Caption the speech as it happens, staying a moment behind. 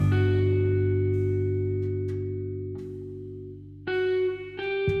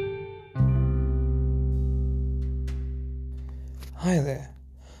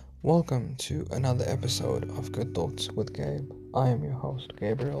welcome to another episode of Good Thoughts with Gabe. I am your host,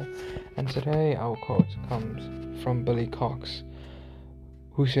 Gabriel, and today our quote comes from Billy Cox,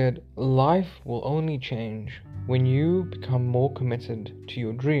 who said, "Life will only change when you become more committed to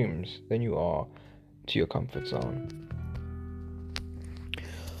your dreams than you are to your comfort zone."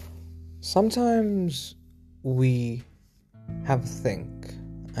 Sometimes we have a think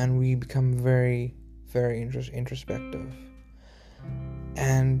and we become very, very introspective.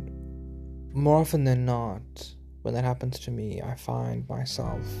 And more often than not, when that happens to me, I find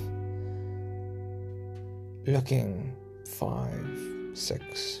myself looking 5,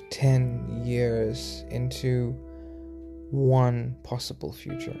 6, 10 years into one possible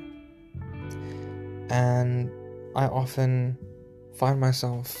future. And I often find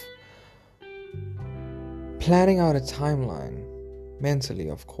myself planning out a timeline, mentally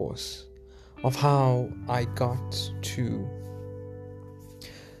of course, of how I got to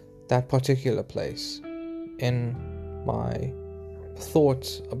that particular place in my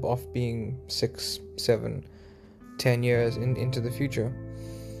thoughts of being 6, 7, 10 years into the future.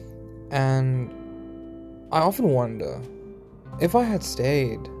 And I often wonder if I had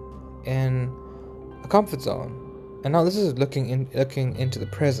stayed in a comfort zone. And now this is looking into the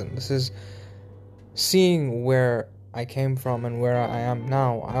present. This is seeing where I came from and where I am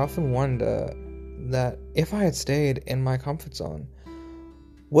now. I often wonder that if I had stayed in my comfort zone,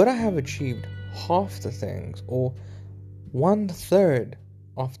 would I have achieved half the things or 1/3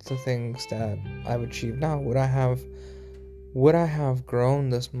 of the things that I've achieved now? Would I have grown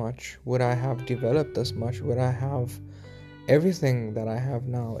this much? Would I have developed this much? Would I have everything that I have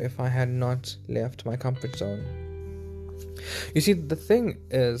now if I had not left my comfort zone? You see, the thing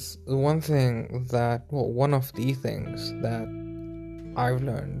is, one of the things that I've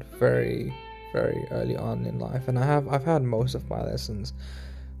learned very, very early on in life, and I've had most of my lessons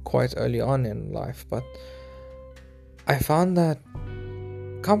quite early on in life, but I found that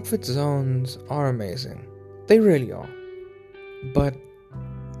comfort zones are amazing. They really are. But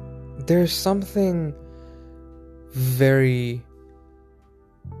there's something very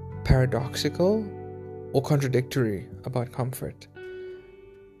paradoxical or contradictory about comfort.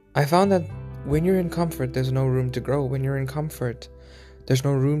 I found that when you're in comfort, there's no room to grow. When you're in comfort, there's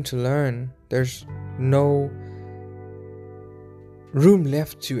no room to learn. There's no room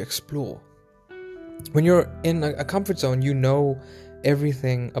left to explore. When you're in a comfort zone, you know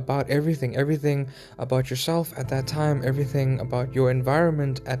everything about yourself at that time, everything about your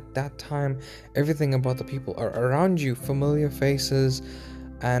environment at that time, everything about the people around you, familiar faces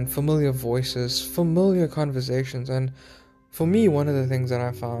and familiar voices, familiar conversations. And for me, one of the things that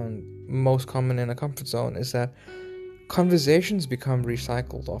I found most common in a comfort zone is that conversations become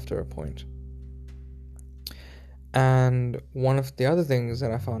recycled after a point. And one of the other things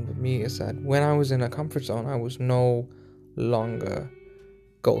that I found with me is that when I was in a comfort zone, I was no longer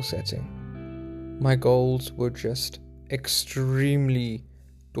goal setting. My goals were just extremely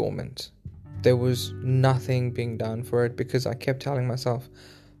dormant. There was nothing being done for it because I kept telling myself,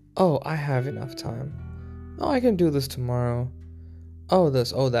 oh, I have enough time. Oh, I can do this tomorrow. Oh,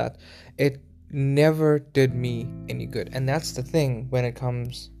 this, oh, that. It never did me any good. And that's the thing when it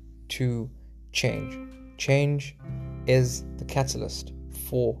comes to change. Change is the catalyst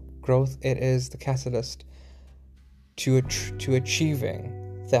for growth. It is the catalyst to achieving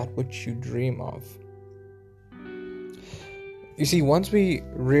that which you dream of. You see, once we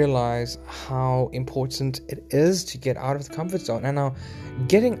realize how important it is to get out of the comfort zone, and now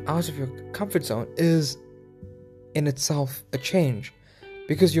getting out of your comfort zone is in itself a change,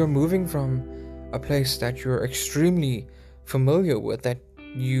 because you're moving from a place that you're extremely familiar with, that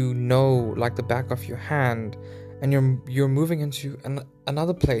you know like the back of your hand, and you're moving into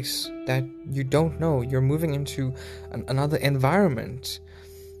another place that you don't know. You're moving into another environment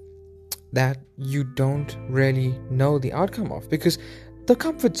that you don't really know the outcome of, because the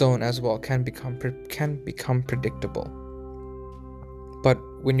comfort zone as well can become predictable. But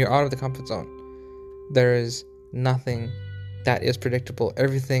when you're out of the comfort zone, there is nothing that is predictable.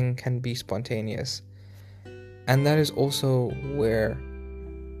 Everything can be spontaneous, and that is also where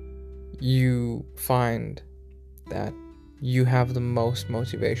you find that you have the most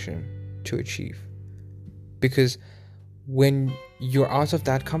motivation to achieve. Because when you're out of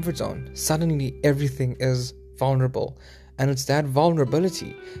that comfort zone, suddenly everything is vulnerable. And it's that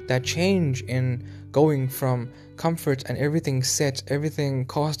vulnerability, that change in going from comfort and everything set, everything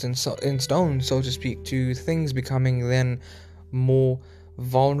cast in stone, so to speak, to things becoming then more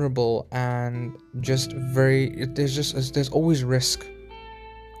vulnerable and just there's always risk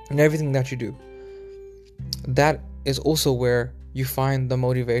in everything that you do. That is also where you find the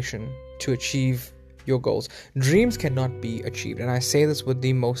motivation to achieve your goals. Dreams cannot be achieved, and I say this with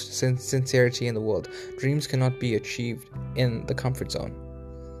the most sincerity in the world. Dreams cannot be achieved in the comfort zone,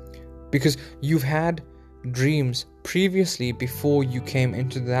 because you've had dreams previously before you came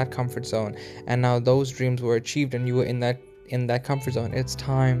into that comfort zone, and now those dreams were achieved and you were in that comfort zone. It's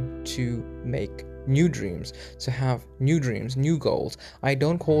time to make new dreams, to have new dreams, new goals. I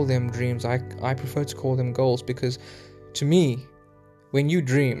don't call them dreams. I prefer to call them goals, because to me, when you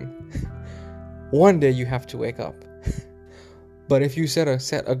dream, one day you have to wake up. But if you set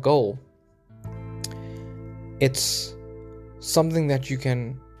a goal, it's something that you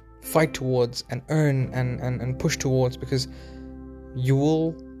can fight towards and earn and push towards, because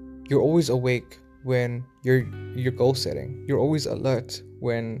you're always awake when you're goal setting. You're always alert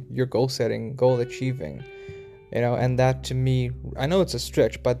when you're goal setting, goal achieving, and that to me, I know it's a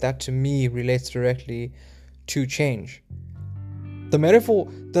stretch, but that to me relates directly to change. The metaphor,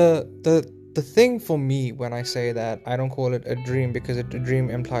 the thing for me when I say that, I don't call it a dream, because a dream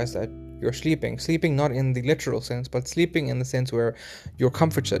implies that you're sleeping not in the literal sense, but sleeping in the sense where you're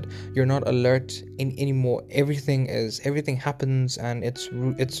comforted, you're not alert anymore. Everything happens and it's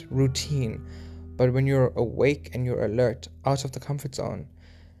routine. But when you're awake and you're alert, out of the comfort zone,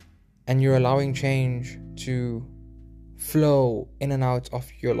 and you're allowing change to flow in and out of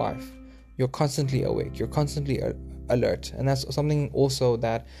your life, you're constantly awake, you're constantly alert. And that's something also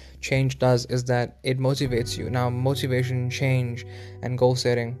that change does, is that it motivates you. Now, motivation, change, and goal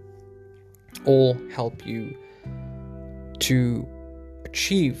setting all help you to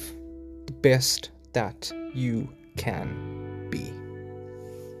achieve the best that you can be.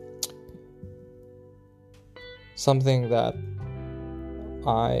 Something that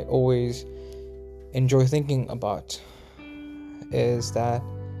I always enjoy thinking about is that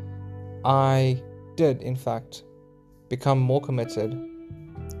I did, in fact, become more committed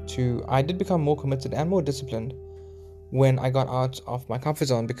and more disciplined when I got out of my comfort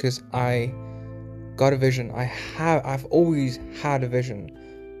zone, because I got a vision. I've always had a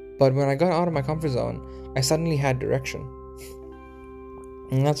vision, but when I got out of my comfort zone, I suddenly had direction.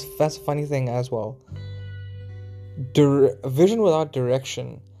 And that's a funny thing as well. A vision without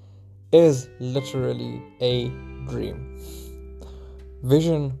direction is literally a dream.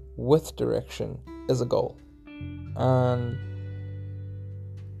 Vision with direction is a goal, and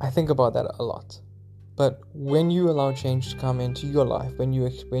I think about that a lot. But when you allow change to come into your life,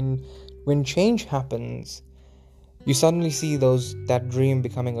 when change happens, you suddenly see that dream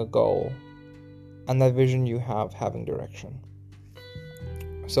becoming a goal, and that vision you have having direction.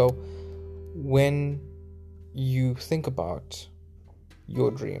 So when you think about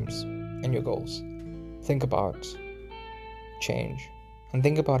your dreams and your goals, think about change, and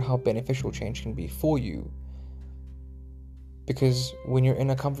think about how beneficial change can be for you. Because when you're in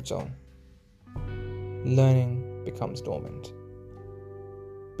a comfort zone, learning becomes dormant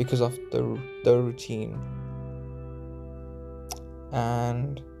because of the routine.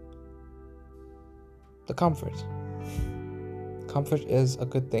 And the comfort is a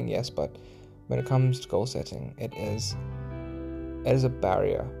good thing, yes, but when it comes to goal setting, it is a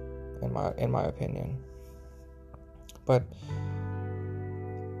barrier in my opinion. But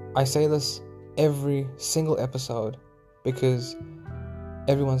I say this every single episode because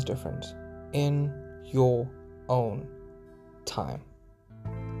everyone's different in your own time.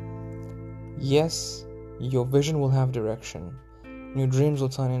 Yes, your vision will have direction, your dreams will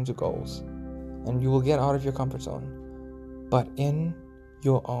turn into goals, and you will get out of your comfort zone, but in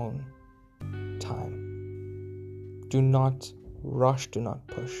your own time. Do not rush, do not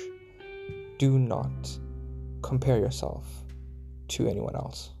push, do not compare yourself to anyone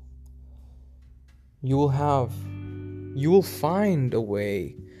else. You will find a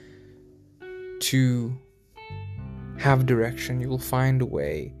way to have direction. You will find a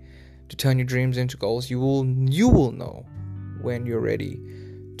way to turn your dreams into goals. You will know when you're ready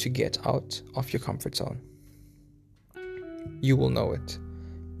to get out of your comfort zone. You will know it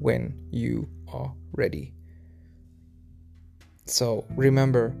when you are ready. So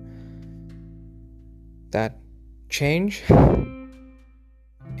remember that change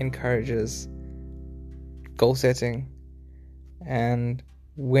encourages goal setting, and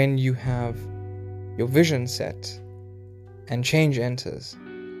when you have your vision set and change enters,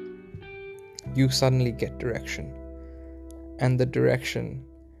 you suddenly get direction, and the direction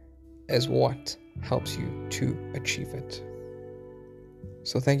is what helps you to achieve it.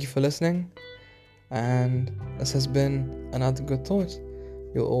 So thank you for listening, and this has been another good thought.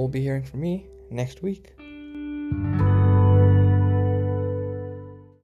 You'll all be hearing from me next week.